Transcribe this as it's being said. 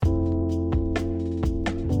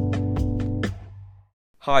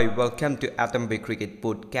Hi, welcome to Atom Bay Cricket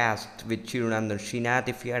Podcast with Chirunandan Srinath.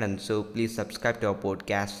 If you hadn't, so please subscribe to our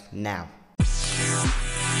podcast now.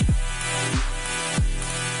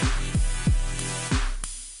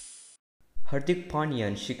 Hardik Pandya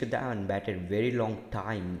and Shikhar Dhawan batted very long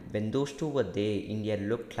time. When those two were there, India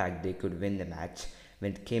looked like they could win the match.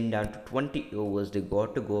 When it came down to 20 overs, they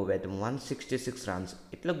got to go with 166 runs.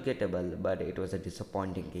 It looked gettable, but it was a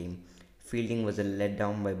disappointing game. Fielding was a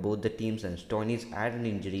letdown by both the teams, and Stoinis had an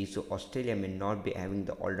injury, so Australia may not be having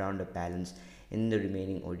the all-rounder balance in the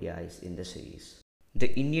remaining ODIs in the series.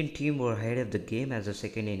 The Indian team were ahead of the game as the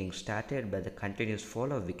second innings started, but the continuous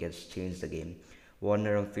fall of wickets changed the game.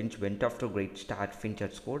 Warner and Finch went off to a great start. Finch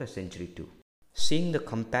had scored a century too. Seeing the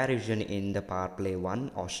comparison in the power play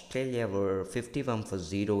 1, Australia were 51 for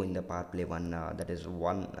 0 in the power play 1, that is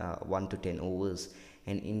 1 to 10 overs,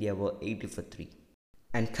 and India were 80 for 3.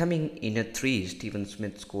 And coming in at 3, Stephen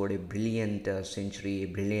Smith scored a brilliant century, a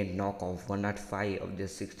brilliant knock of 105 of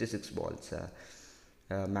just 66 balls.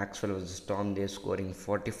 Maxwell was stormed there, scoring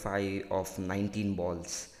 45 of 19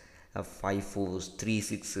 balls, 5 fours, 3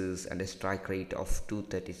 sixes, and a strike rate of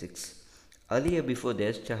 236. Earlier before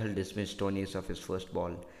this, Chahal dismissed Stoinis of his first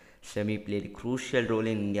ball. Shami played a crucial role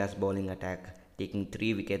in India's bowling attack, taking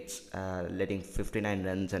 3 wickets, letting 59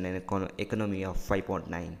 runs and an economy of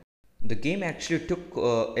 5.9. The game actually took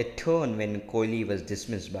a turn when Kohli was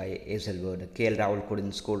dismissed by Hazelwood. KL Rahul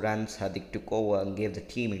couldn't score runs. Hardik took over and gave the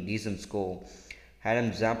team a decent score.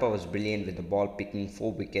 Adam Zampa was brilliant with the ball, picking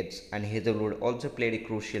 4 wickets, and Hazelwood also played a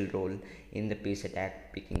crucial role in the pace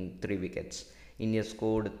attack, picking 3 wickets. India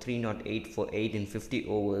scored 308 for 8 in 50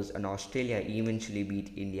 overs, and Australia eventually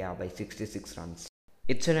beat India by 66 runs.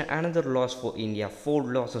 It's another loss for India, 4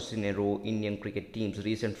 losses in a row. Indian cricket team's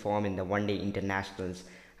recent form in the one-day internationals.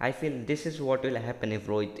 I feel this is what will happen if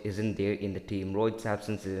Rohit isn't there in the team. Rohit's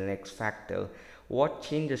absence is an X factor. What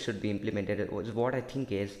changes should be implemented is what I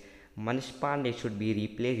think is Manish Pandey should be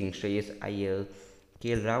replacing Shreyas Iyer.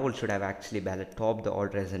 KL Rahul should have actually batted top the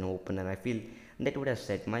order as an opener. I feel that would have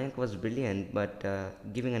said Mayank was brilliant, but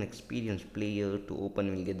giving an experienced player to open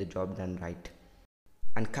will get the job done right.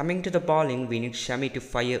 And coming to the bowling, we need Shami to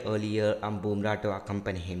fire earlier and Bumrah to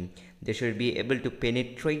accompany him. They should be able to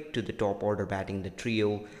penetrate to the top order batting, the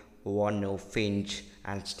trio Warner, Finch,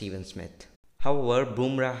 and Stephen Smith. However,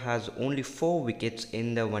 Bumrah has only 4 wickets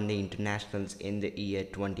in the one day internationals in the year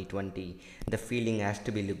 2020. The fielding has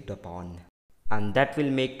to be looked upon. And that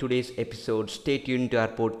will make today's episode. Stay tuned to our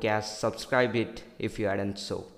podcast, subscribe it if you hadn't so.